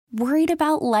Worried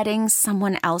about letting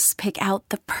someone else pick out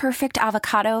the perfect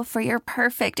avocado for your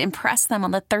perfect impress them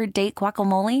on the third date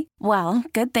guacamole? Well,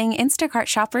 good thing Instacart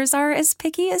shoppers are as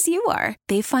picky as you are.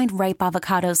 They find ripe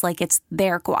avocados like it's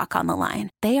their guac on the line.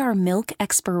 They are milk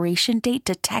expiration date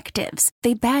detectives.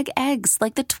 They bag eggs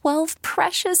like the 12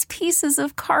 precious pieces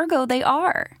of cargo they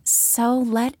are. So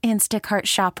let Instacart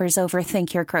shoppers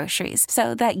overthink your groceries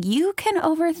so that you can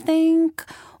overthink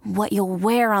what you'll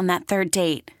wear on that third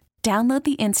date. Download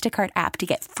the Instacart app to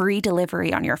get free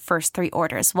delivery on your first 3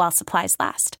 orders while supplies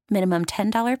last. Minimum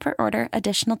 $10 per order.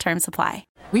 Additional terms apply.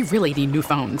 We really need new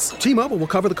phones. T-Mobile will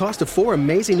cover the cost of 4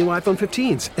 amazing new iPhone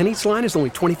 15s, and each line is only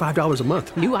 $25 a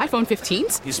month. New iPhone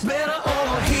 15s? It's better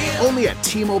over here. Only at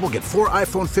T-Mobile, get 4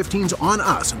 iPhone 15s on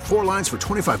us and 4 lines for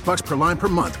 $25 per line per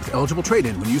month with eligible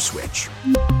trade-in when you switch.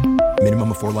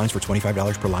 Minimum of 4 lines for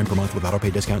 $25 per line per month with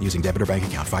autopay discount using debit or bank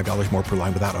account. $5 more per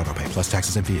line without autopay, plus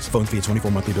taxes and fees. Phone fee at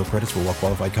 24 monthly bill credits for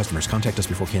well-qualified customers. Contact us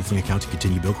before canceling account to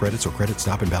continue bill credits or credit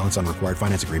stop and balance on required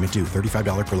finance agreement due.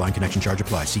 $35 per line connection charge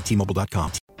applies. See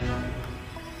T-Mobile.com.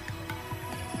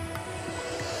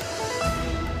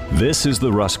 This is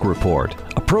the Rusk Report,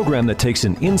 a program that takes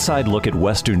an inside look at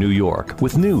Western New York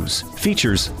with news,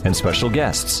 features, and special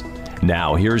guests.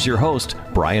 Now, here's your host,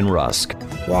 Brian Rusk.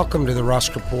 Welcome to the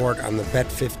Rusk Report on the Bet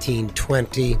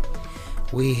 1520.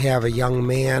 We have a young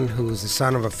man who is the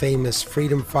son of a famous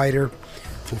freedom fighter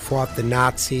who fought the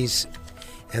Nazis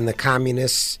and the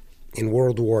communists in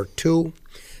World War II.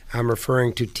 I'm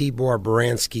referring to Tibor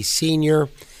Baranski Sr.,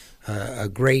 a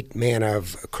great man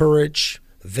of courage,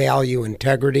 value,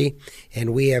 integrity,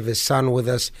 and we have his son with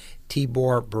us,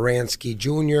 Tibor Baranski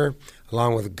Jr.,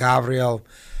 along with Gavril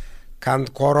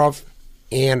Kandkorov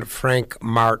and Frank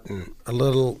Martin. A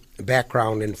little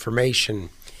background information.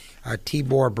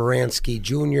 Tibor Baranski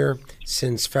Jr.,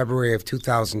 since February of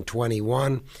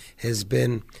 2021, has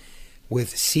been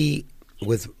with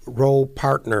ROW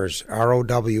Partners,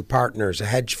 ROW Partners, a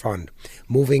hedge fund,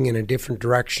 moving in a different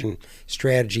direction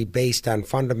strategy based on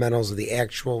fundamentals of the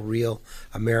actual real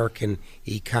American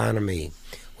economy.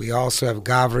 We also have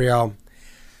Gavril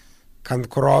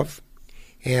Kandkorov,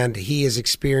 and he is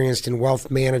experienced in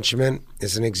wealth management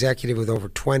as an executive with over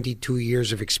 22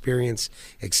 years of experience,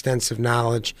 extensive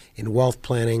knowledge in wealth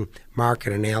planning,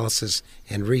 market analysis,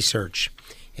 and research.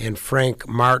 And Frank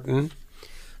Martin,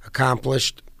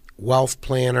 accomplished wealth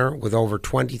planner with over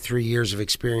 23 years of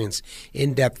experience,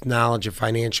 in-depth knowledge of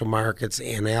financial markets,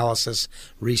 analysis,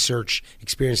 research,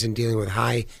 experience in dealing with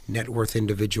high net worth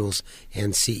individuals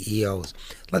and CEOs.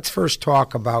 Let's first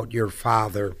talk about your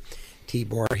father,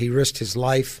 Tibor. He risked his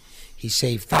life. He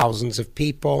saved thousands of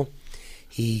people.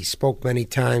 He spoke many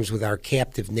times with our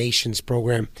Captive Nations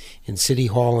program in City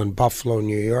Hall in Buffalo,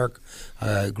 New York.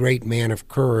 A great man of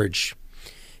courage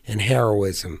and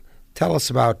heroism. Tell us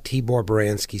about Tibor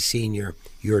Baranski Sr.,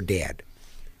 your dad.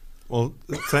 Well,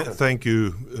 thank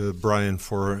you, Brian,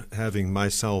 for having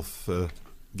myself,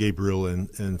 Gabriel,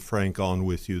 and Frank on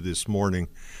with you this morning.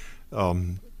 The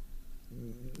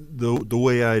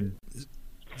way I'd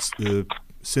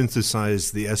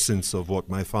synthesize the essence of what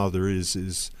my father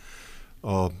is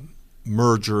a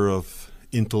merger of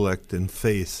intellect and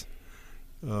faith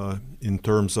in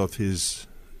terms of his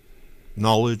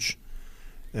knowledge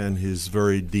and his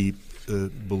very deep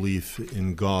belief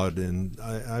in God. And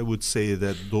I would say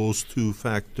that those two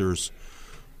factors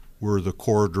were the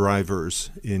core drivers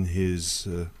in his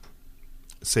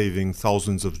saving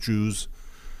thousands of Jews,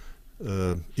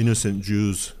 innocent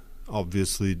Jews,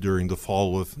 obviously during the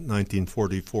fall of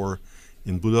 1944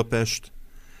 in Budapest,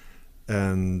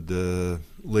 and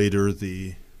later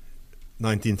the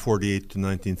 1948 to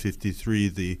 1953,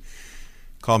 the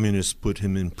communists put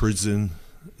him in prison,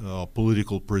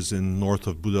 political prison north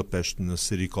of Budapest in a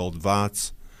city called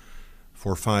Vác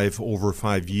for over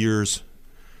 5 years,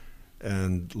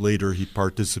 and later he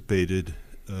participated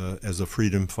as a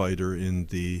freedom fighter in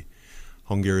the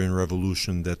Hungarian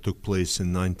Revolution that took place in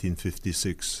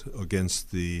 1956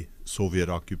 against the Soviet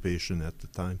occupation at the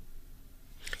time.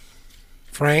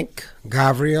 Frank,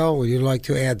 Gavril, would you like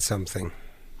to add something?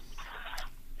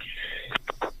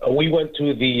 We went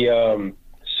to the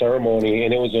ceremony,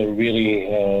 and it was a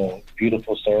really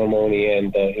beautiful ceremony,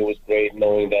 and it was great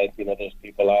knowing that there's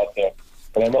people out there.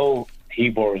 And I know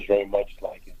Tibor is very much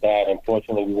like his dad.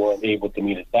 Unfortunately, we weren't able to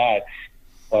meet his dad,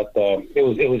 but it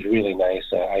was really nice.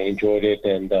 I enjoyed it,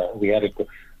 and we had a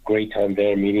great time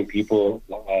there, meeting people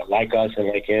like us and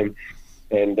like him.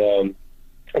 And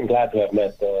I'm glad to have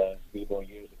met Tibor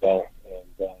years ago,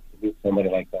 and to meet somebody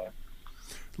like that.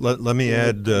 Let me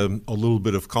add a little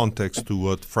bit of context to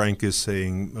what Frank is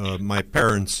saying. My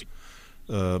parents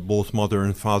both mother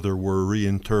and father were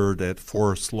reinterred at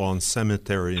Forest Lawn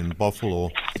Cemetery in Buffalo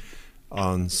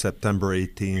on September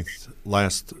 18th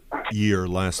last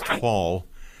fall.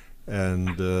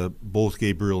 And both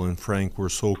Gabriel and Frank were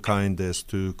so kind as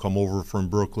to come over from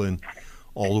Brooklyn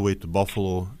all the way to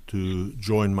Buffalo to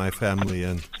join my family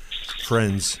and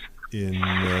friends in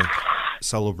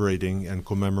celebrating and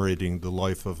commemorating the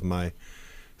life of my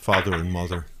father and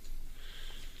mother.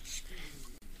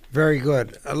 Very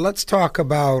good. Let's talk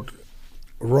about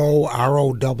ROW,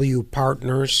 R-O-W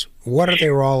Partners. What are they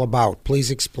all about? Please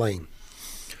explain.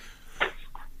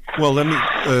 Well, let me,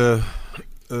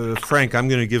 Frank, I'm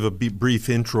going to give a brief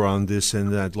intro on this,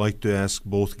 and I'd like to ask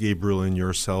both Gabriel and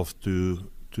yourself to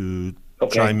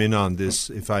chime in on this,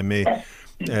 if I may.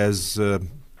 As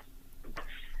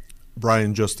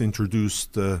Brian just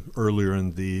introduced earlier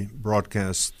in the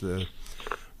broadcast,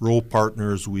 ROW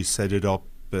Partners, we set it up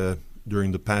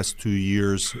during the past 2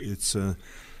 years. It's a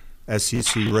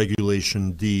SEC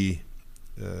Regulation D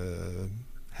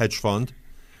hedge fund,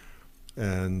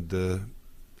 and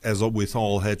as with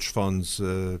all hedge funds,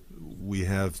 we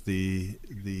have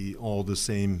all the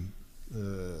same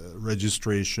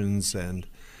registrations and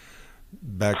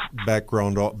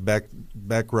background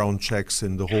checks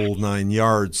in the whole 9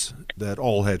 yards that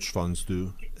all hedge funds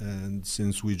do. And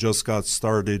since we just got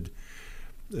started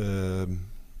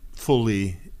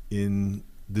fully in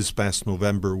this past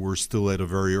November, we're still at a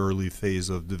very early phase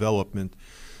of development.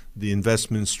 The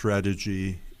investment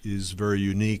strategy is very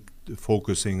unique,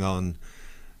 focusing on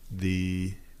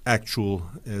the actual,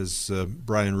 as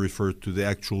Brian referred to, the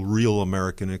actual real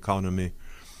American economy,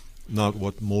 not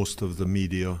what most of the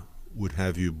media would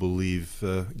have you believe.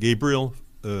 Gabriel,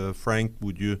 Frank,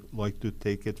 would you like to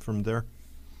take it from there?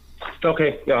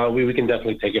 Okay, we can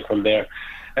definitely take it from there.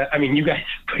 I mean, you guys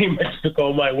pretty much took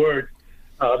all my words.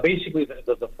 Basically,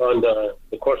 the fund,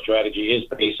 the core strategy is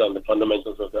based on the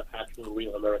fundamentals of the actual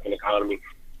real American economy.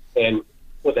 And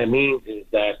what that means is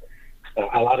that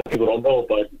a lot of people don't know,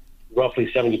 but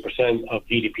roughly 70% of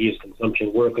GDP is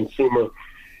consumption. We're a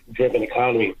consumer-driven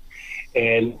economy.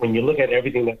 And when you look at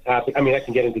everything that's happening, I mean, I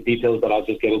can get into details, but I'll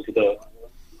just get into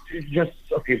just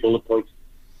a few bullet points.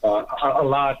 A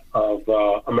lot of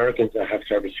Americans that have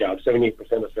service jobs,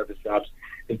 78% of service jobs,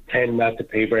 they tend not to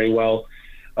pay very well.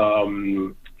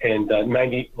 And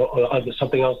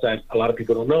something else that a lot of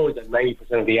people don't know is that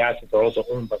 90% of the assets are also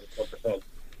owned by the 10%.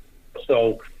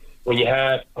 So when you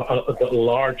have a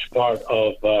large part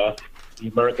of the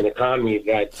American economy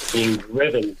that's being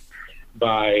driven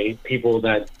by people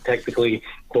that technically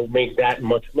don't make that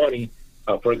much money,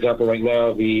 for example, right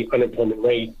now the unemployment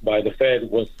rate by the Fed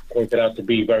was pointed out to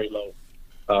be very low,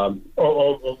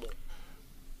 almost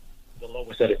the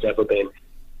lowest that it's ever been.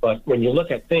 But when you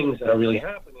look at things that are really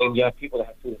happening, you have people that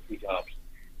have 2 or 3 jobs.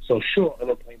 So sure,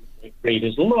 unemployment rate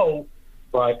is low,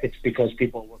 but it's because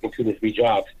people are working 2 to 3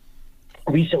 jobs.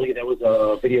 Recently, there was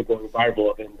a video going viral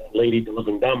of a lady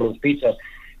delivering Domino's pizza.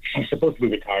 She's supposed to be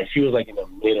retired. She was like in the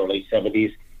mid or late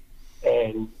 70s,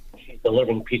 and she's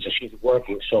delivering pizza. She's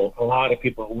working. So a lot of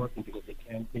people are working because they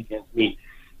can't meet.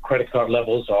 Credit card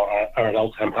levels are at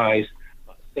all-time highs.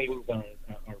 Savings are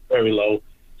very low.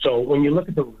 So when you look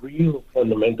at the real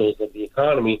fundamentals of the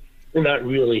economy, they're not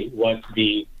really what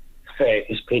the Fed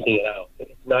is painting it out.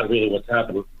 It's not really what's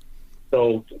happening.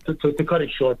 So to cut it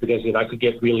short, because I could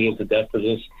get really into depth of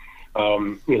this,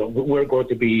 we're going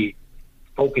to be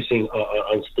focusing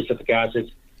on specific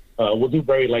assets. We'll do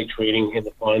very light trading in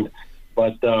the fund,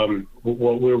 but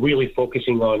what we're really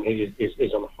focusing on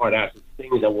is on the hard assets,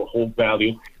 things that will hold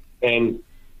value. And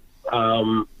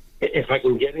if I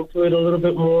can get into it a little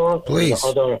bit more, please.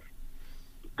 The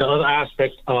other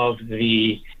aspect of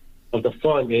the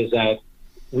fund is that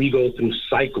we go through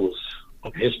cycles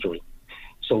of history.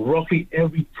 So roughly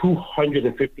every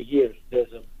 250 years,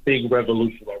 there's a big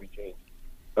revolutionary change.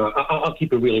 I'll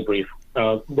keep it really brief.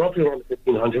 Roughly around the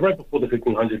 1500s, right before the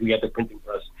 1500s, we had the printing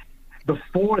press.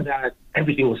 Before that,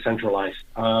 everything was centralized.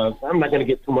 I'm not going to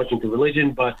get too much into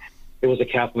religion, but it was a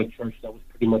Catholic church that was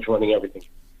pretty much running everything.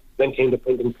 Then came the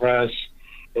printing press,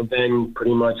 and then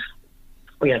pretty much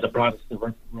we had the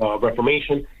Protestant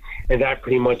Reformation, and that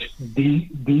pretty much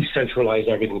decentralized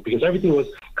everything because everything was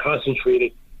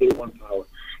concentrated in one power.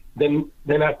 Then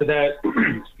after that,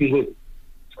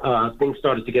 things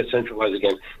started to get centralized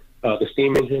again. The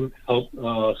steam engine helped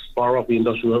spar up the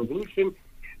Industrial Revolution.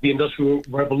 The Industrial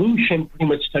Revolution pretty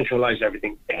much centralized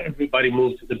everything. Everybody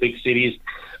moved to the big cities.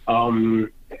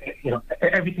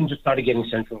 Everything just started getting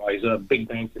centralized, big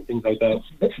banks and things like that.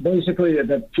 Basically,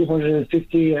 the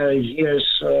 250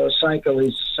 years cycle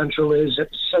is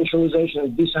centralization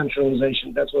and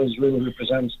decentralization. That's what it really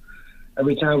represents.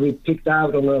 every time we picked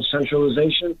out on a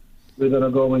centralization, we're going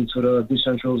to go into the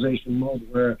decentralization mode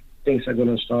where things are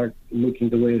going to start looking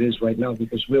the way it is right now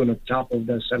because we're on the top of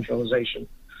the centralization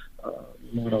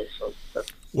model. So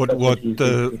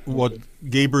what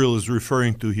Gabriel is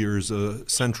referring to here is a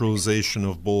centralization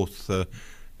of both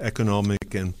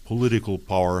economic and political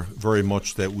power, very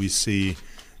much that we see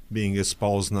being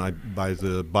espoused by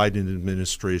the Biden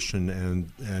administration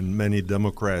and many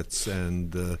Democrats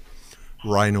and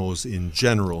rhinos in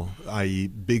general, i.e.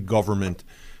 big government.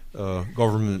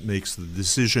 Government makes the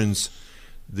decisions.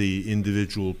 The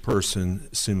individual person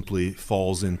simply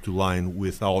falls into line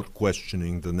without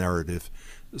questioning the narrative.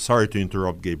 Sorry to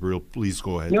interrupt, Gabriel. Please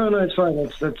go ahead. No, it's fine.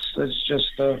 That's just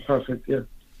perfect. Yeah.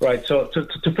 Right. So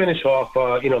to finish off,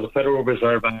 the Federal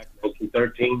Reserve Act,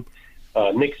 1913,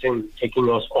 Nixon taking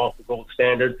us off the gold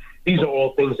standard. These are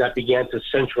all things that began to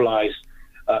centralize.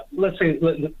 Let's say,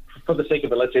 for the sake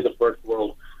of it, let's say the first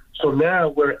world. So now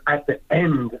we're at the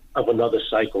end of another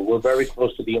cycle. We're very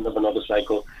close to the end of another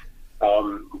cycle.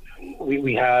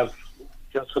 We have,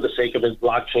 just for the sake of it,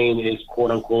 blockchain is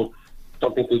quote unquote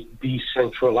something to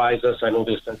decentralize us. I know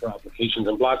there's central applications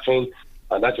in blockchain,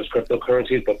 not just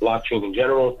cryptocurrencies, but blockchain in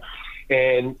general.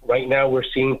 And right now we're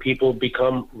seeing people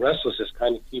become restless. As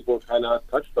kind of people kind of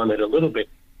touched on it a little bit.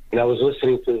 And I was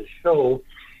listening to the show,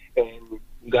 and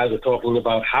you guys are talking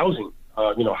about housing.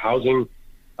 Housing,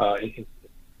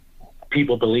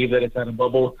 people believe that it's at a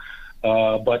bubble.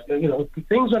 But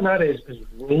things are not as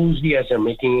rosy as they're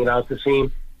making it out to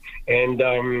seem. And,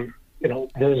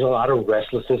 there's a lot of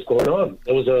restlessness going on.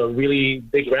 There was a really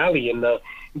big rally in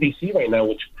D.C. right now,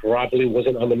 which probably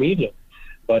wasn't on the media.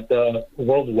 But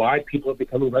worldwide, people are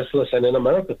becoming restless, and in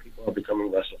America, people are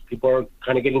becoming restless. People are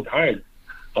kind of getting tired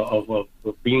of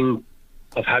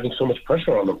having so much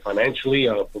pressure on them financially,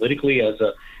 politically, as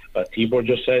Tibor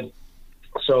just said.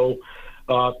 So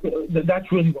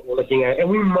that's really what we're looking at. And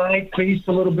we might face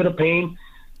a little bit of pain,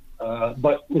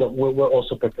 but we're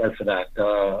also prepared for that.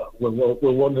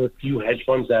 We're one of the few hedge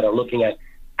funds that are looking at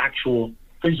actual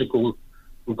physical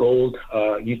gold.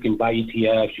 You can buy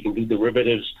ETFs, you can do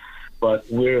derivatives, but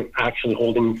we're actually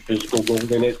holding physical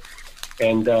gold in it.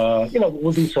 And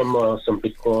we'll do some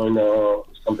Bitcoin,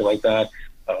 something like that,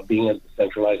 being a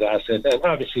centralized asset. And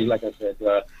obviously, like I said,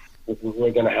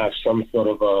 we're going to have some sort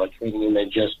of trading in there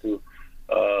just to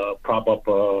prop up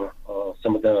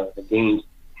some of the gains.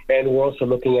 And we're also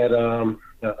looking at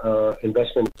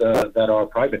investments that are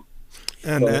private.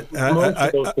 And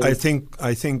I think,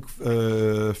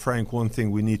 Frank, one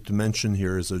thing we need to mention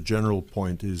here as a general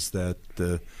point is that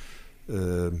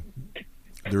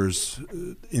there's,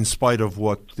 in spite of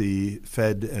what the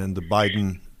Fed and the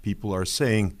Biden people are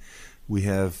saying, we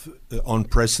have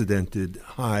unprecedented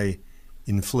high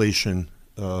inflation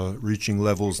reaching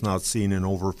levels not seen in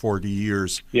over 40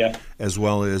 years, as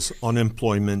well as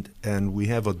unemployment, and we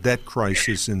have a debt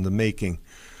crisis in the making.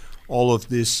 All of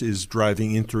this is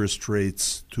driving interest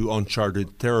rates to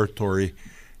uncharted territory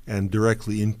and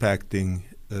directly impacting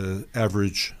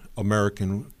average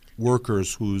American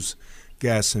workers whose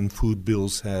gas and food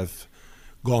bills have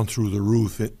gone through the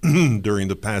roof during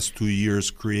the past 2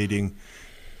 years, creating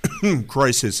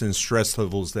crisis and stress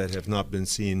levels that have not been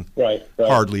seen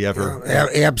hardly ever.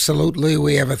 Absolutely.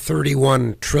 We have a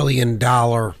 $31 trillion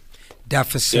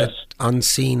deficit,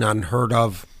 unseen, unheard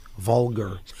of,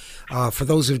 vulgar. For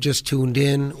those who've just tuned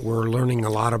in, we're learning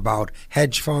a lot about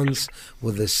hedge funds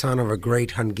with the son of a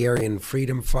great Hungarian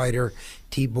freedom fighter,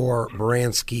 Tibor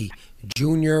Baranski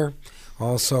Jr.,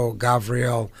 also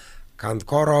Gabriel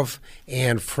Kandkorov,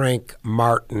 and Frank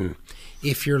Martin.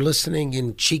 If you're listening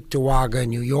in Cheektowaga,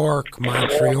 New York,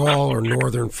 Montreal, or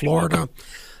northern Florida,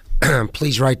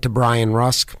 please write to Brian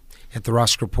Rusk at the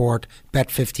Rusk Report, Bet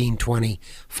 1520,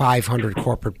 500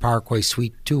 Corporate Parkway,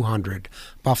 Suite 200,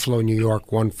 Buffalo, New York,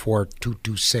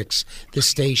 14226. This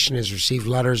station has received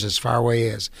letters as far away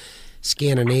as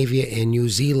Scandinavia and New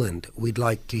Zealand. We'd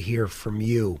like to hear from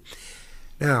you.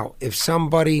 Now, if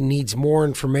somebody needs more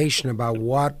information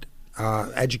about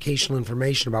educational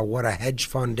information about what a hedge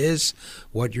fund is,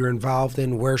 what you're involved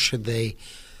in, where should they,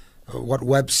 what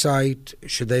website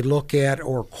should they look at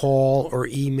or call or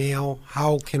email?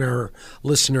 How can our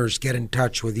listeners get in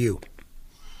touch with you?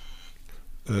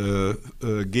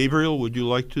 Gabriel, would you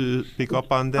like to pick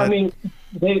up on that? I mean,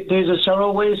 there's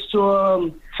several ways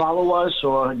to follow us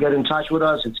or get in touch with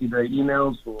us. It's either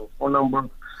emails or phone number,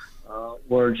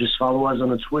 or just follow us on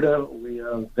the Twitter. We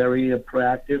are very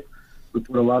proactive. We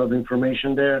put a lot of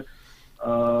information there.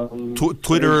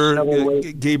 Twitter,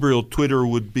 Gabriel, Twitter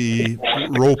would be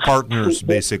Row Partners,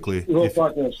 basically. Row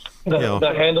Partners.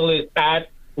 The handle is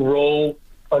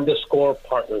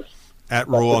 @Row_Partners.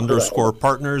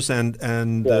 @row_partners,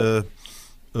 and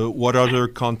what other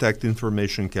contact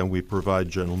information can we provide,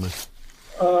 gentlemen?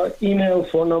 Email,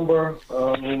 phone number.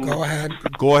 Go ahead.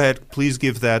 Go ahead. Please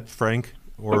give that, Frank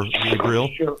or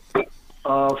Gabriel. Sure.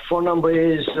 Phone number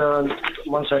is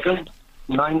 1 second.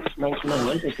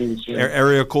 929.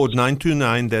 Area code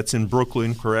 929. That's in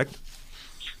Brooklyn, correct?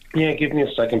 Yeah, give me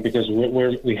a second because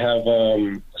we have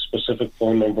a specific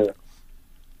phone number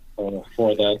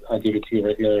for that. I'll give it to you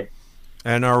right now.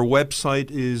 And our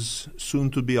website is soon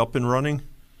to be up and running?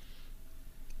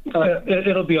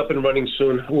 It'll be up and running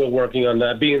soon. We're working on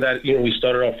that. Being that, we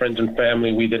started our friends and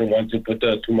family, we didn't want to put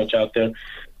too much out there.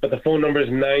 But the phone number is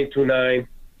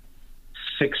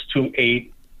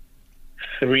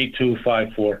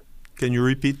 929-628-3254. Can you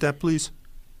repeat that, please?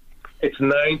 It's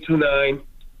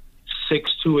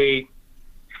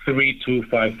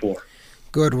 929-628-3254.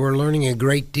 Good. We're learning a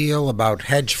great deal about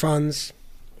hedge funds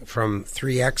from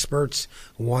three experts,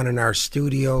 one in our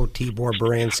studio, Tibor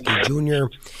Baranski Jr.,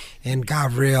 and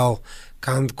Gabriel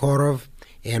Kandkorov,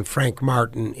 and Frank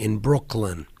Martin in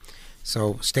Brooklyn.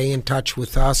 So stay in touch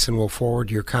with us, and we'll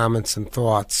forward your comments and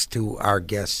thoughts to our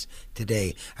guests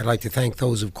today. I'd like to thank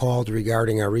those who've called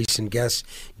regarding our recent guest,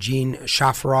 Gene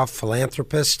Shafarov,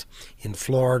 philanthropist in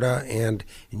Florida and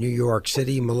New York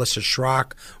City, Melissa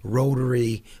Schrock,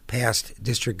 Rotary past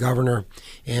district governor,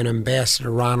 and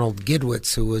Ambassador Ronald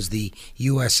Gidwitz, who was the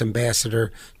U.S.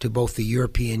 ambassador to both the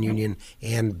European Union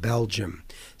and Belgium.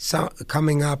 So,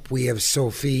 coming up, we have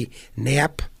Sophie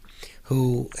Knapp,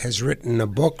 who has written a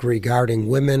book regarding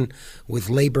women with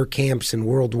labor camps in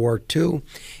World War II,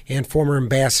 and former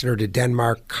ambassador to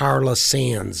Denmark, Carla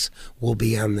Sands, will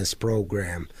be on this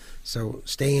program. So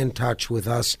stay in touch with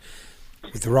us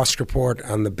with the Rusk Report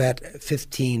on the Bet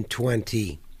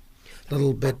 1520. A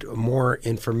little bit more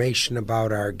information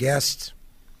about our guests.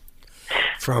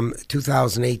 From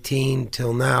 2018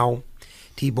 till now,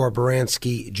 Tibor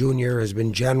Baranski Jr. has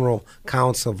been general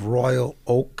counsel of Royal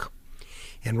Oak,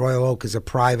 and Royal Oak is a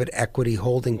private equity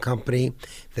holding company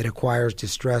that acquires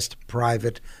distressed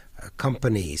private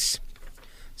companies.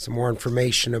 Some more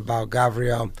information about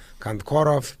Gabriel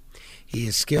Kandkorov. He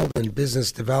is skilled in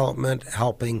business development,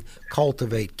 helping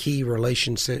cultivate key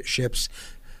relationships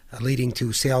leading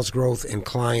to sales growth and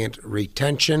client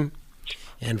retention.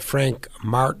 And Frank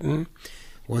Martin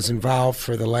was involved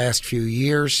for the last few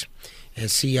years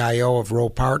as CIO of Row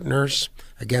Partners.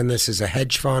 Again, this is a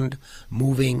hedge fund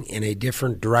moving in a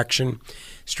different direction,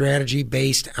 strategy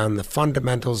based on the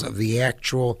fundamentals of the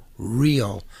actual,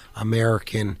 real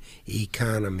American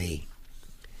economy.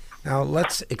 Now,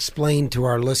 let's explain to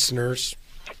our listeners,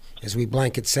 as we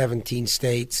blanket 17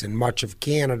 states and much of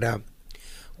Canada,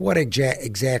 what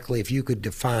exactly, if you could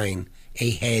define a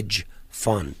hedge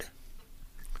fund.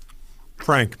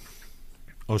 Frank,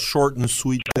 a short and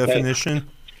sweet definition.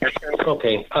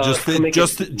 Okay. Just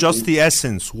the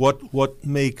essence. What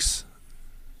makes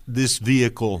this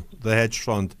vehicle, the hedge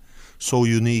fund, so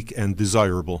unique and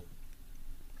desirable?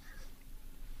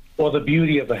 Well, the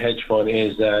beauty of a hedge fund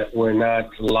is that we're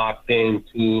not locked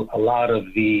into a lot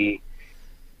of the,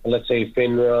 let's say,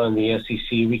 FINRA and the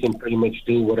SEC. We can pretty much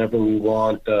do whatever we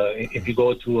want. If you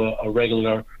go to a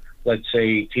regular, let's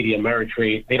say, TD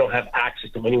Ameritrade, they don't have access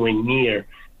to anywhere near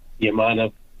the amount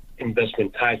of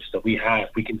investment types that we have.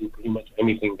 We can do pretty much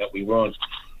anything that we want.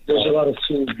 There's a lot of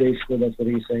tools, basically, that's what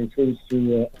he's saying, tools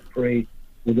to operate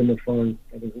within the fund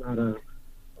that is not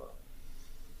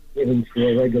given to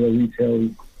a regular retail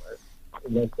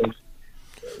investors.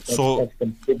 That's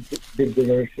the big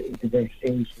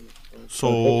diversification.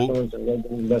 So, funds and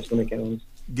regular investment accounts.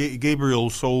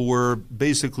 Gabriel, so we're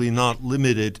basically not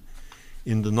limited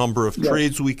in the number of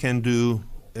trades we can do,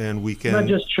 and we can... Not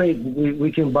just trade. We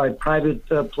can buy private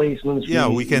placements. Yeah,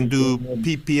 we can do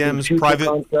PPMs,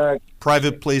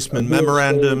 private placement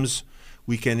memorandums.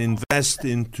 We can invest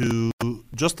into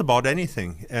just about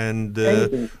anything. And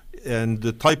the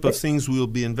type of things we'll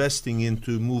be investing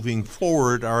into moving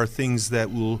forward are things that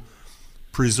will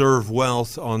preserve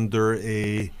wealth under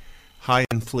a high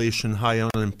inflation, high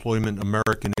unemployment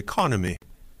American economy.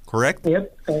 Correct?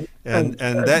 Yep.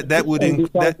 That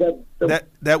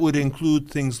would include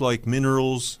things like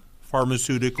minerals,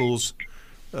 pharmaceuticals,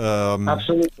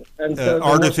 absolutely, and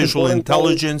artificial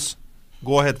intelligence.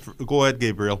 Go ahead,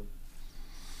 Gabriel.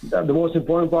 The most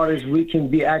important part is we can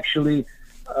be actually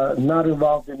not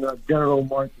involved in the general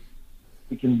market.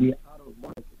 We can be out of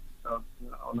market on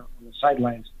the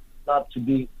sidelines, not to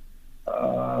be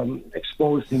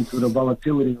exposed into the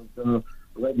volatility of the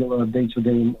regular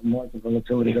day-to-day market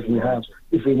volatility that we have,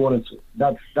 if we wanted to.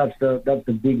 That's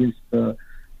the biggest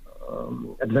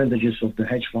advantages of the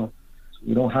hedge fund.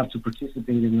 We don't have to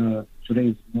participate in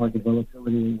today's market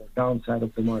volatility, the downside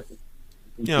of the market.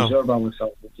 We can preserve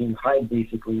ourselves. We can hide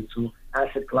basically into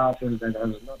asset classes that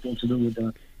has nothing to do with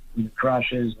the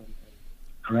crashes and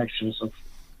corrections of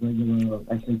regular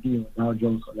S&P or Dow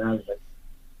Jones or Nasdaq.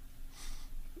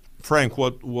 Frank,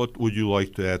 what would you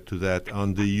like to add to that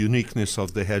on the uniqueness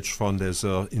of the hedge fund as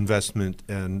an investment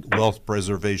and wealth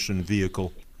preservation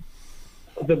vehicle?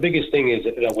 The biggest thing is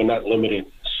that we're not limited.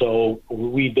 So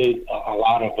we did a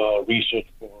lot of research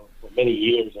for many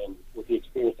years, and with the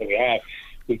experience that we have,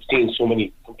 we've seen so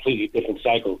many completely different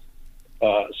cycles.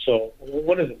 So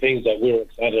one of the things that we're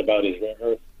excited about is rare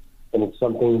earth, and it's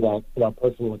something that in our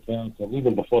personal accounts, and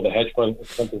even before the hedge fund,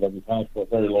 it's something that we've had for a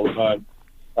very long time.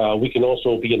 We can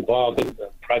also be involved in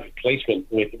private placement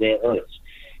with rare earths.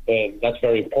 And that's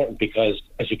very important because,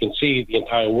 as you can see, the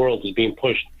entire world is being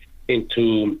pushed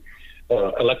into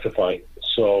electrifying.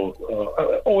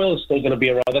 So oil is still going to be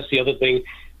around. That's the other thing.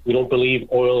 We don't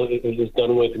believe oil is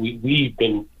done with. We've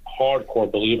been hardcore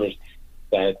believers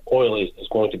that oil is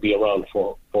going to be around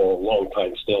for a long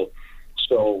time still.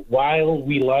 So while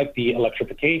we like the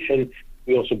electrification,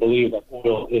 we also believe that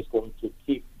oil is going to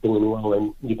keep doing well,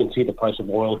 and you can see the price of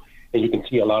oil, and you can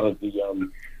see a lot of the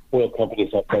oil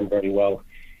companies have done very well.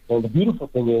 And the beautiful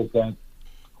thing is that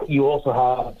you also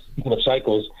have, speaking of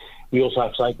cycles, we also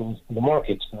have cycles in the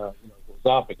markets. It goes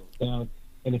up, it goes down.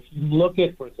 And if you look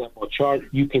at, for example, a chart,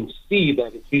 you can see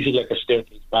that it's usually like a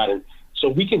staircase pattern. So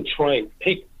we can try and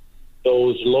pick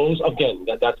those lows. Again,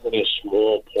 that's only a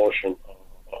small portion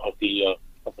of the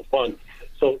fund.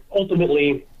 So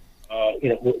ultimately,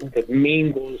 the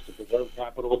main goal is to preserve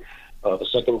capital. The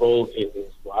second goal is to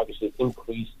obviously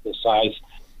increase the size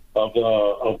of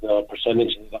the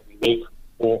percentage that we make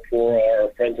for our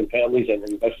friends and families and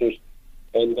investors.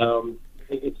 And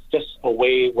it's just a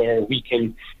way where we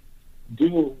can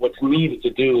do what's needed to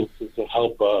do to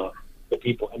help the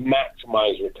people and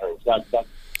maximize returns.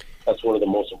 That's one of the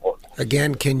most important.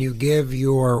 Again, can you give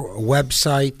your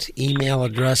website, email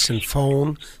address, and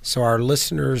phone so our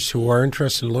listeners who are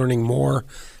interested in learning more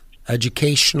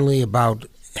educationally about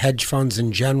hedge funds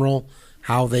in general,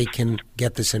 how they can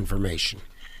get this information?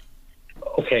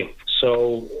 Okay,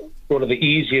 so one of the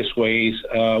easiest ways,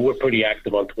 we're pretty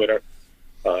active on Twitter.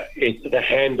 The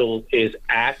handle is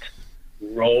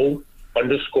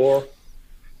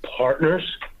 @row_partners.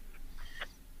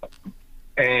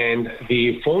 And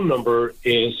the phone number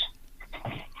is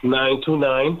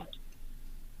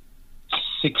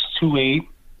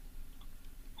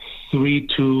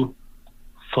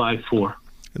 929-628-3254.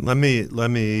 And let me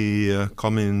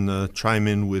chime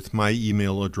in with my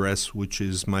email address, which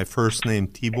is my first name,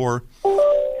 Tibor,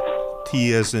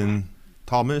 T as in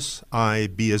Thomas, I,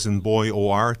 B as in boy,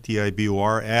 O-R,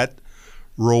 T-I-B-O-R,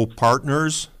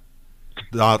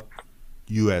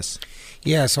 @rowpartners.us.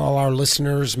 Yes, all our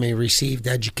listeners may receive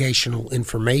educational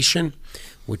information,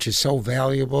 which is so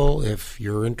valuable if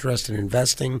you're interested in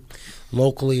investing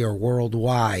locally or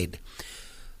worldwide.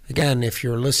 Again, if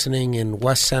you're listening in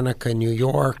West Seneca, New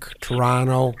York,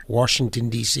 Toronto, Washington,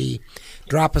 D.C.,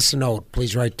 drop us a note.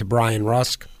 Please write to Brian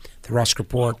Rusk, The Rusk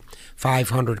Report,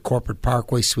 500 Corporate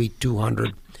Parkway, Suite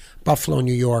 200, Buffalo,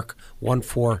 New York,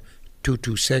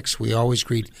 14226. We always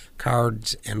greet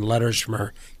cards and letters from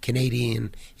our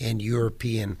Canadian and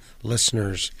European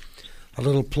listeners. A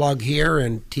little plug here,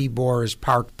 and Tibor is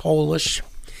part Polish,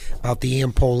 about the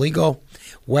Ampol Eagle.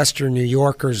 Western New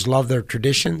Yorkers love their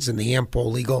traditions, and the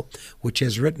Ampol Eagle, which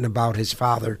has written about his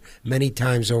father many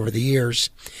times over the years,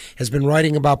 has been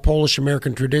writing about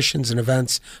Polish-American traditions and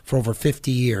events for over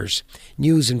 50 years.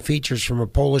 News and features from a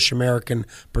Polish-American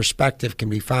perspective can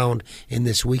be found in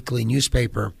this weekly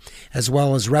newspaper, as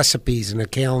well as recipes and a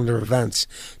calendar of events.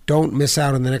 Don't miss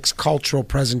out on the next cultural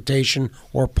presentation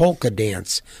or polka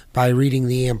dance by reading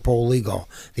the Ampol Eagle.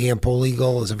 The Ampol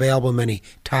Eagle is available in many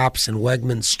Tops and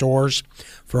Wegmans stores.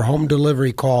 For home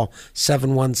delivery, call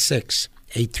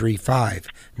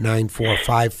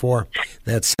 716-835-9454.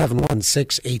 That's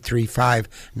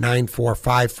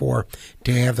 716-835-9454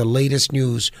 to have the latest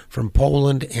news from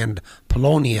Poland and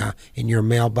Polonia in your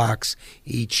mailbox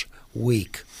each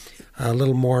week. A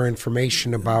little more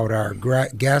information about our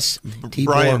guests. Tibor,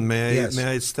 Brian, may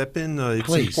I step in? It's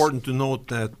Please. important to note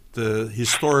that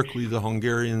historically the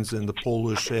Hungarians and the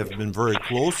Polish have been very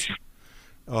close.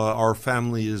 Our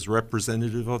family is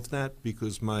representative of that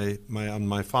because on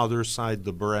my father's side,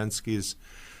 the Baranskis,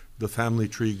 the family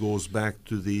tree goes back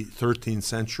to the 13th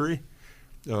century.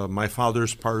 My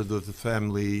father's part of the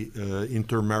family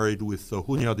intermarried with the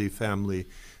Hunyadi family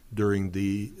during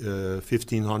the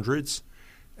 1500s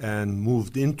and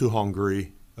moved into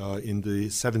Hungary in the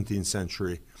 17th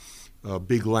century.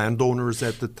 big landowners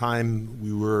at the time.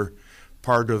 We were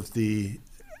part of the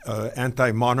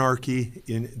anti-monarchy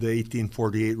in the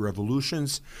 1848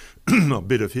 revolutions, a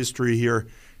bit of history here.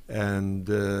 And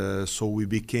so we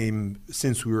became,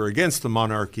 since we were against the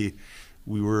monarchy,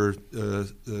 we were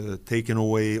taken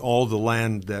away. All the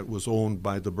land that was owned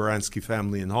by the Baranski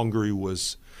family in Hungary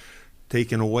was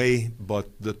taken away, but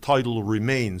the title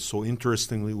remains. So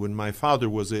interestingly, when my father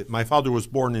was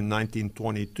born in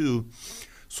 1922.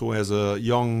 So as a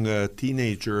young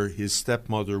teenager, his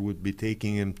stepmother would be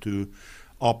taking him to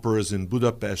operas in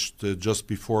Budapest just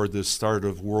before the start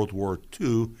of World War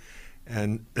II.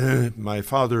 And my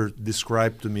father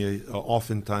described to me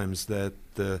oftentimes that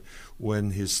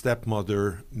when his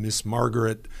stepmother, Miss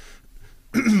Margaret,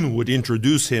 would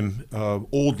introduce him,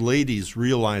 old ladies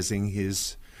realizing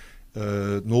his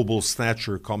noble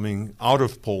stature coming out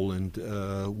of Poland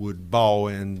would bow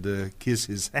and kiss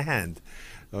his hand,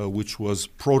 which was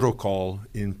protocol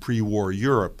in pre-war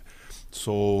Europe.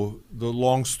 So the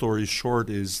long story short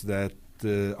is that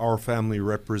our family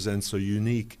represents a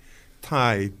unique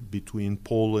tie between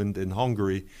Poland and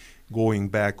Hungary going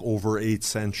back over 8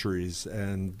 centuries,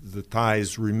 and the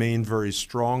ties remain very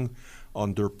strong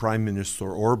under Prime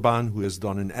Minister Orban, who has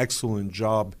done an excellent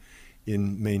job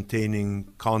in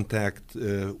maintaining contact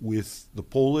with the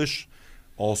Polish,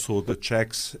 also the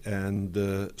Czechs and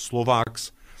the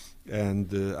Slovaks.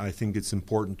 And I think it's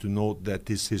important to note that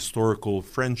this historical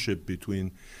friendship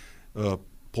between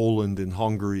Poland and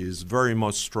Hungary is very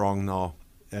much strong now,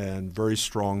 and very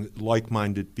strong,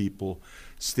 like-minded people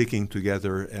sticking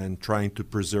together and trying to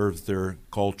preserve their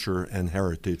culture and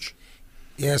heritage.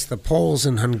 Yes, the Poles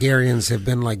and Hungarians have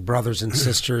been like brothers and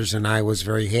sisters, and I was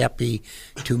very happy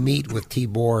to meet with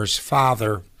Tibor's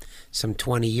father some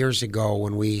 20 years ago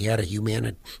when we had a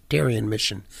humanitarian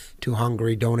mission to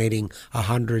Hungary, donating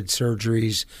 100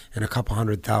 surgeries and a couple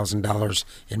 $100,000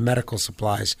 in medical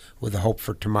supplies with the Hope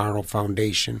for Tomorrow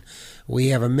Foundation. We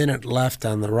have a minute left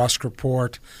on the Rusk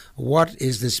Report. What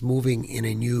is this moving in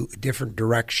a different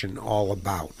direction all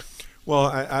about? Well,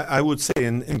 I would say,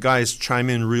 and guys chime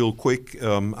in real quick,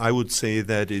 I would say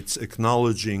that it's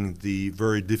acknowledging the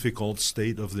very difficult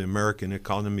state of the American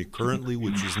economy currently,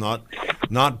 which is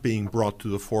not being brought to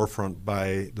the forefront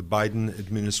by the Biden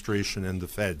administration and the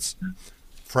feds.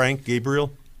 Frank,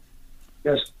 Gabriel?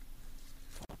 Yes.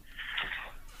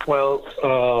 Well,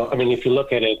 I mean, if you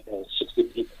look at it,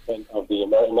 63% of the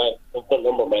American, the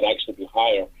number might actually be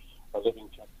higher, are living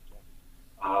check to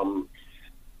check.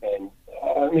 And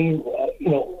I mean,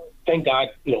 thank God,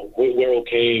 we're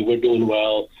okay, we're doing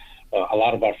well. A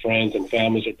lot of our friends and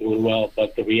families are doing well,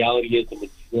 but the reality is the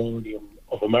majority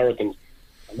of Americans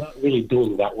are not really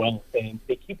doing that well. And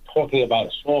they keep talking about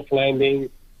a soft landing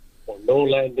or no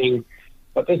landing,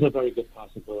 but there's a very good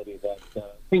possibility that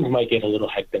things might get a little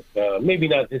hectic. Maybe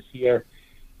not this year,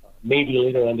 maybe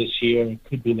later on this year, it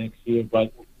could be next year,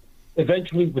 but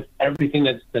eventually with everything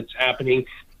that's happening,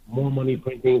 more money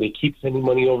printing, they keep sending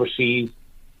money overseas,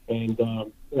 and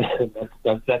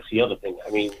that's the other thing. I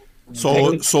mean,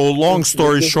 so long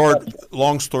story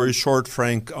short,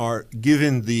 Frank,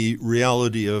 given the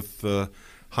reality of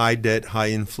high debt, high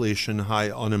inflation, high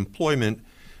unemployment,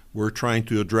 we're trying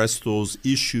to address those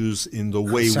issues in the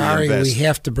way we invest. We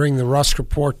have to bring the Rusk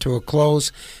Report to a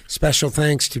close. Special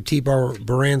thanks to Tibor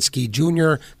Baranski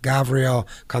Jr., Gabriel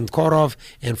Konkorov,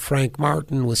 and Frank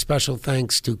Martin, with special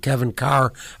thanks to Kevin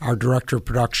Carr, our Director of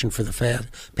Production for the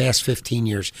past 15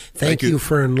 years. Thank you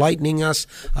for enlightening us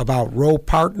about Row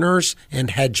Partners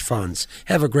and hedge funds.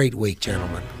 Have a great week,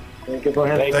 gentlemen. Thank you,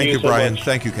 Brian. Thank you, so Brian. much.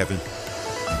 Thank you, Kevin.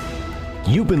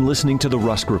 You've been listening to The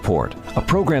Rusk Report, a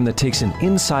program that takes an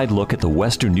inside look at the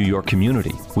Western New York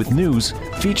community with news,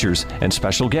 features, and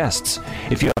special guests.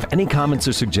 If you have any comments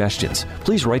or suggestions,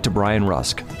 please write to Brian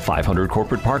Rusk, 500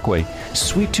 Corporate Parkway,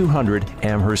 Suite 200,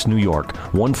 Amherst, New York,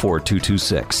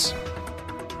 14226.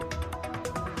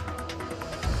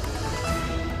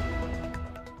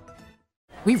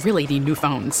 We really need new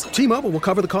phones. T-Mobile will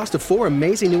cover the cost of 4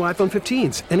 amazing new iPhone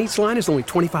 15s, and each line is only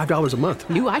 $25 a month.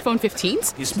 New iPhone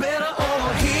 15s? It's better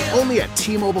over here. Only at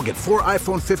T-Mobile, get 4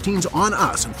 iPhone 15s on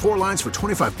us and 4 lines for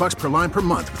 $25 per line per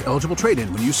month with eligible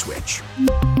trade-in when you switch.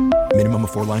 Minimum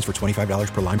of 4 lines for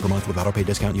 $25 per line per month with autopay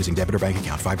discount using debit or bank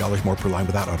account. $5 more per line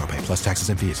without autopay, plus taxes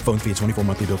and fees. Phone fee at 24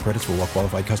 monthly bill credits for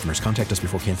well-qualified customers. Contact us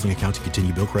before canceling account to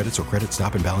continue bill credits or credit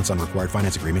stop and balance on required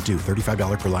finance agreement due.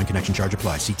 $35 per line connection charge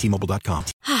applies. See T-Mobile.com.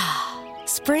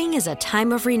 Spring is a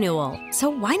time of renewal, so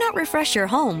why not refresh your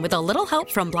home with a little help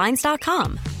from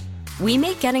Blinds.com? We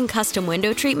make getting custom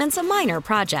window treatments a minor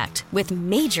project with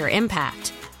major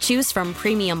impact. Choose from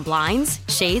premium blinds,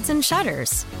 shades, and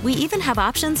shutters. We even have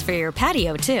options for your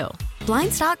patio, too.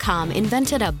 Blinds.com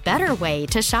invented a better way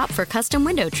to shop for custom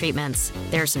window treatments.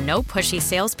 There's no pushy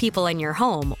salespeople in your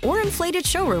home or inflated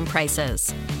showroom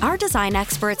prices. Our design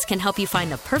experts can help you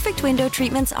find the perfect window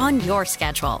treatments on your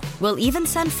schedule. We'll even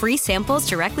send free samples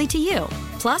directly to you.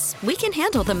 Plus, we can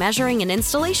handle the measuring and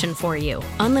installation for you.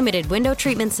 Unlimited window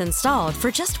treatments installed for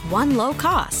just one low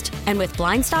cost. And with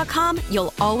Blinds.com,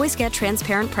 you'll always get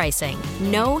transparent pricing.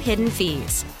 No hidden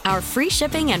fees. Our free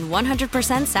shipping and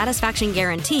 100% satisfaction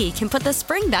guarantee can put the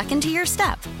spring back into your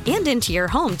step and into your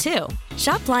home, too.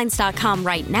 Shop Blinds.com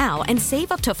right now and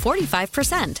save up to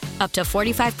 45%. Up to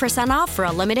 45% off for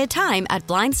a limited time at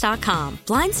Blinds.com.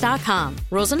 Blinds.com.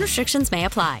 Rules and restrictions may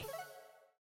apply.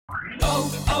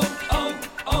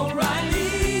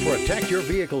 O'Reilly. Protect your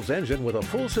vehicle's engine with a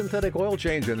full synthetic oil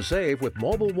change and save with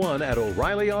Mobil 1 at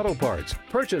O'Reilly Auto Parts.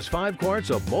 Purchase 5 quarts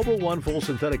of Mobil 1 full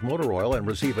synthetic motor oil and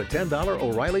receive a $10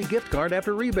 O'Reilly gift card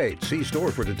after rebate. See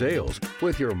store for details.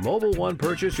 With your Mobil 1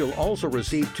 purchase, you'll also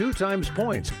receive 2 times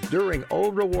points during O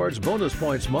Rewards Bonus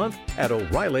Points Month at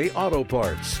O'Reilly Auto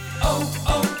Parts.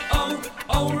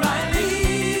 O'Reilly.